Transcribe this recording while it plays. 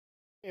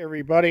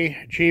Everybody,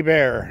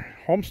 G-Bear,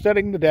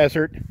 Homesteading the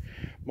Desert,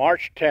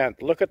 March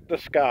 10th. Look at the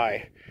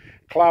sky,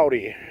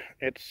 cloudy.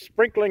 It's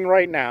sprinkling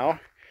right now,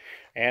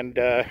 and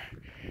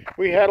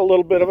we had a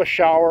little bit of a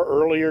shower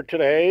earlier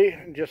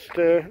today, just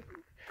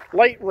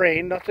light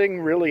rain,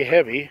 nothing really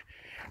heavy,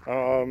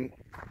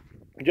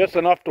 just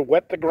enough to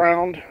wet the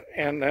ground,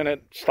 and then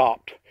it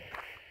stopped.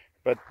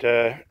 But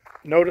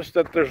notice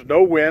that there's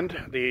no wind,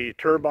 the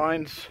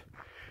turbine's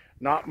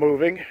not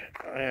moving,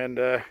 and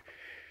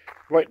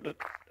what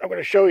I'm going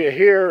to show you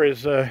here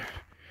is I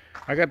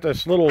got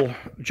this little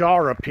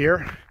jar up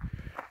here,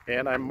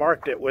 and I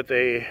marked it with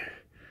a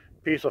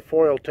piece of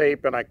foil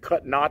tape, and I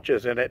cut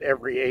notches in it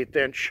every 1/8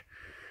 inch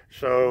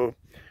so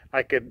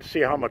I could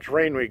see how much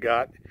rain we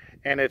got,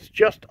 and it's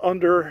just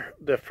under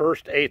the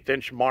first 1/8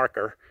 inch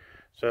marker,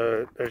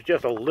 so there's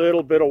just a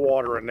little bit of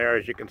water in there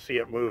as you can see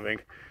it moving.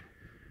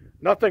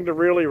 Nothing to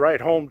really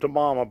write home to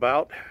Mom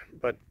about,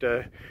 but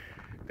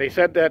they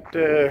said that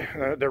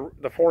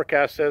the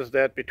forecast says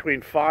that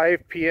between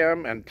 5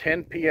 p.m. and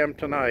 10 p.m.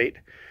 tonight,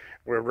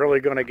 we're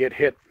really going to get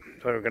hit.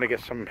 So we're going to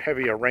get some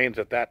heavier rains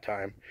at that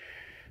time.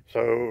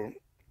 So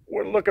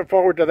we're looking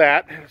forward to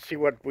that. See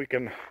what we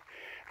can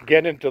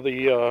get into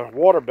the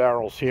water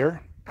barrels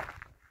here.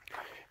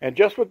 And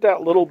just with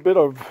that little bit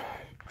of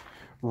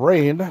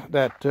rain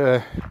that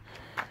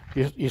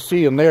you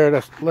see in there,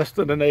 that's less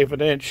than an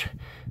 1/8 inch.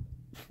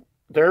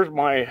 There's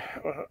my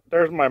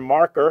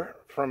marker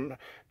from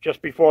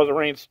just before the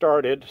rain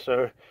started,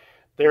 so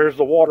there's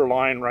the water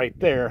line right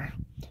there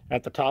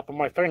at the top of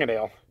my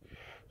fingernail.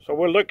 So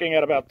we're looking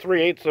at about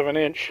 3/8 of an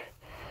inch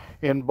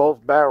in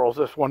both barrels,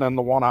 this one and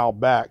the one out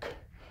back.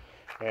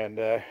 And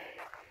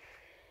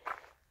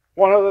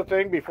one other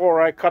thing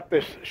before I cut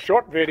this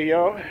short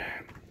video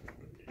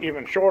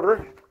even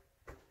shorter,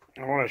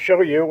 I want to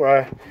show you,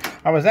 I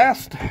was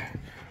asked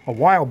a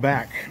while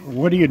back,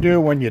 what do you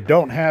do when you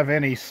don't have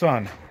any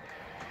sun?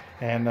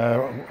 And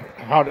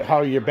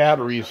how your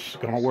battery's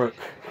going to work.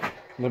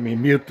 Let me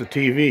mute the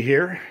TV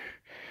here.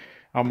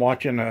 I'm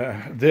watching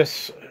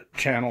this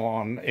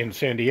channel in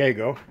San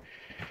Diego.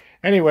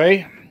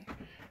 Anyway,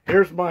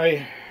 here's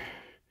my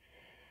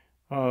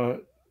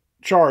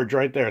charge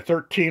right there,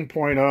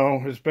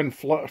 13.0. It's been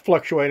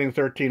fluctuating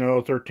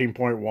 13.0,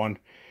 13.1.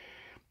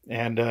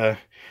 And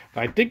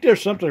I think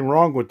there's something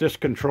wrong with this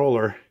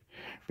controller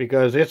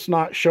because it's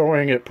not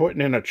showing it putting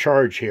in a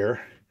charge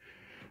here.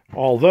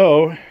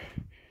 Although,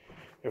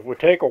 if we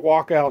take a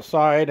walk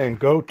outside and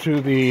go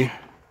to the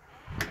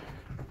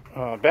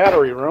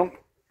battery room,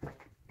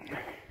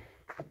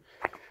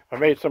 I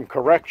made some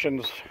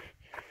corrections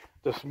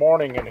this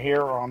morning in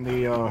here on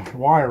the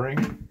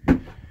wiring,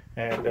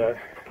 and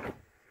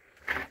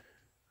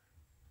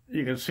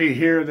you can see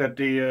here that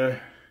the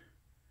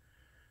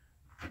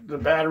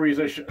batteries,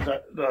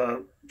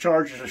 the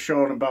charges are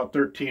showing about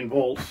 13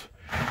 volts.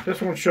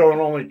 This one's showing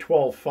only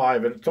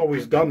 12.5, and it's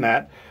always done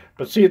that.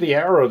 But see the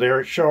arrow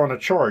there, it's showing a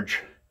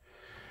charge.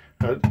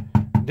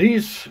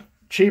 These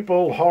cheap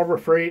old Harbor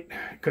Freight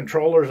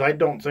controllers, I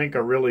don't think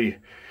are really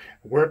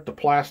worth the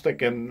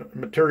plastic and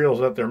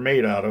materials that they're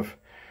made out of.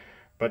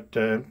 But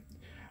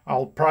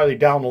I'll probably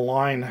down the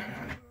line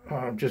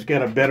just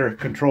get a better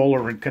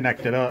controller and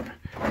connect it up.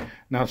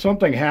 Now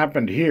something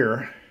happened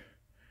here.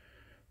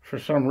 For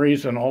some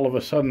reason, all of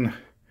a sudden,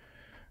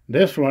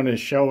 this one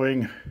is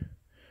showing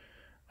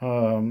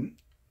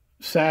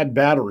sad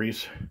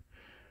batteries.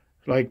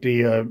 Like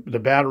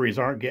the batteries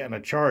aren't getting a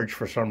charge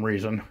for some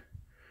reason.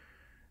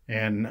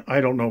 And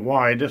I don't know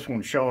why. This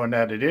one's showing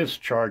that it is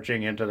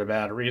charging into the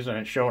batteries, and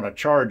it's showing a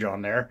charge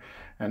on there.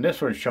 And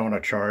this one's showing a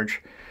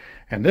charge.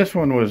 And this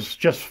one was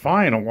just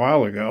fine a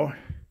while ago.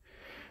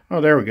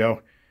 Oh, there we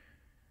go.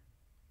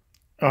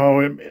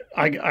 Oh,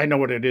 I know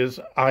what it is.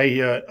 I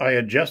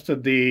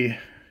adjusted the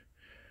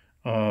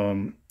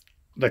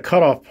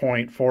cutoff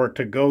point for it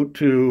to go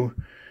to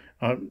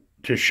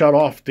shut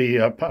off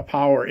the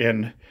power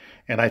in,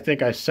 and I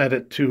think I set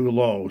it too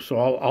low. So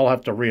I'll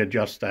have to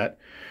readjust that.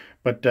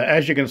 But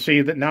as you can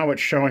see, that now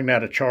it's showing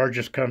that a charge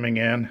is coming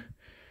in,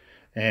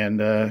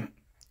 and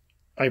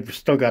I've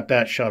still got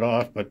that shut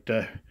off. But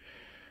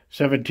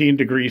 17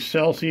 degrees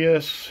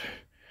Celsius,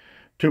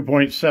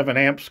 2.7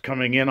 amps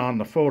coming in on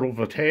the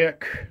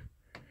photovoltaic,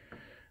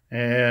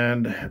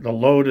 and the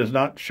load is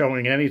not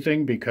showing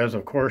anything because,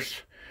 of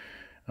course,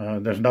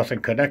 there's nothing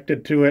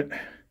connected to it.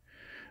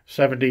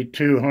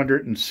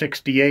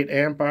 7,268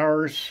 amp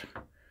hours,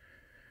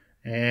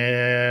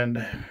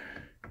 and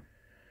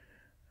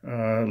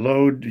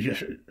load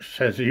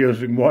says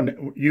used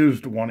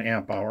 1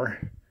 amp hour,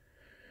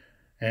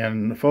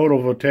 and the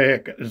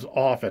photovoltaic is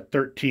off at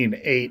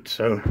 13.8.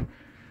 So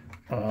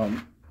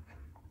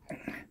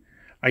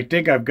I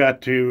think I've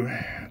got to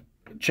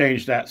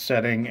change that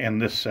setting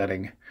and this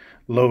setting.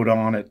 Load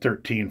on at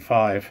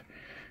 13.5.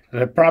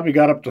 And it probably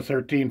got up to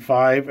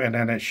 13.5, and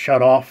then it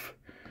shut off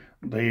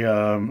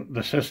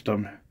the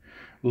system.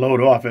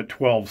 Load off at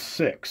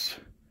 12.6.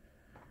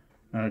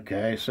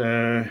 Okay,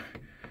 so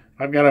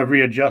I've got to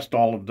readjust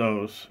all of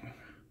those.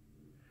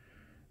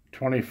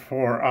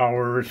 24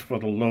 hours for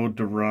the load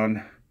to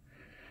run.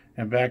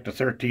 and back to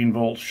 13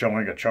 volts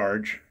showing a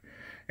charge.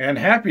 And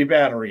happy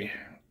battery.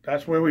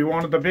 That's where we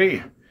wanted to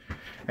be.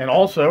 And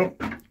also,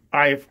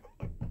 I've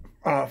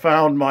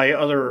found my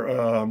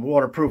other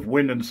waterproof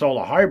wind and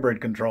solar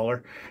hybrid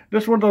controller.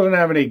 This one doesn't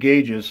have any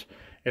gauges.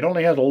 It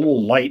only has a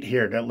little light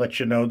here that lets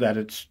you know that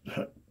it's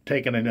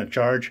taken in a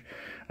charge.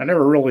 I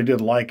never really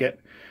did like it.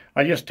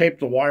 I just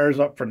taped the wires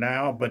up for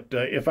now, but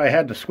if I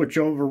had to switch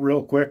over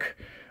real quick,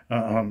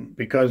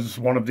 because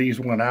one of these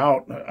went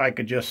out, I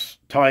could just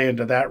tie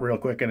into that real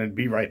quick and it'd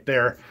be right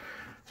there.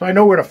 So I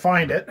know where to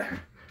find it.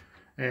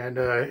 And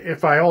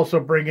if I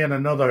also bring in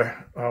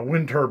another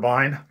wind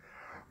turbine,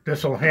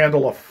 this will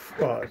handle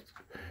a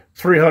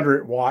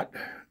 300 watt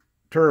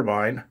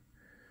turbine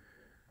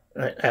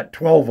at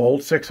 12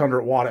 volts,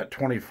 600 watt at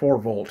 24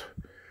 volt.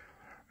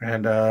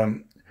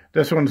 And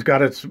this one's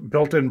got its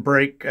built-in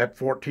brake at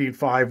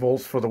 14.5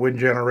 volts for the wind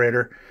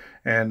generator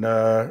and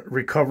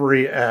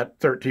recovery at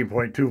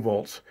 13.2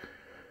 volts.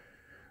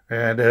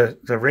 And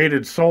the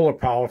rated solar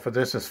power for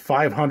this is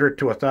 500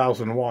 to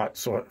 1,000 watts.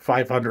 So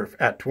 500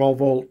 at 12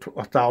 volt,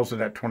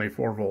 1,000 at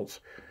 24 volts.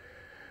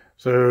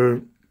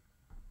 So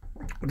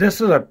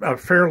this is a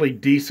fairly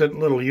decent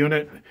little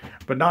unit,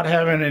 but not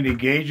having any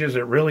gauges,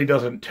 it really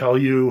doesn't tell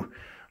you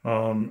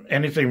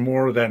anything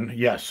more than,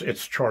 yes,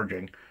 it's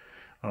charging.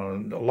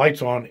 The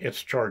light's on,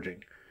 it's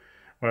charging.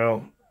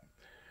 Well,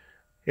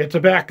 it's a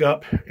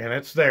backup, and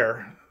it's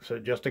there, so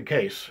just in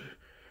case.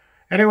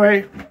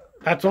 Anyway,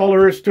 that's all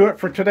there is to it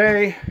for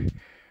today.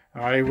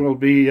 I will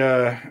be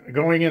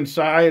going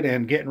inside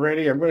and getting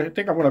ready. I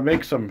think I'm going to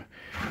make some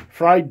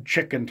fried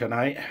chicken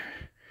tonight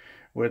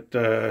with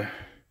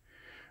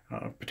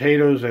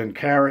potatoes and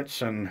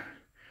carrots and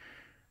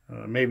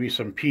maybe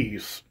some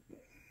peas.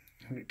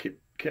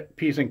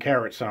 Peas and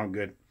carrots sound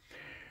good.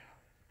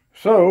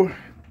 So,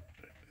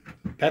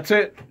 that's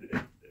it.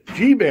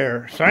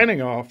 G-Bear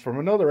signing off from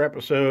another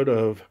episode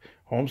of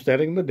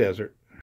Homesteading the Desert.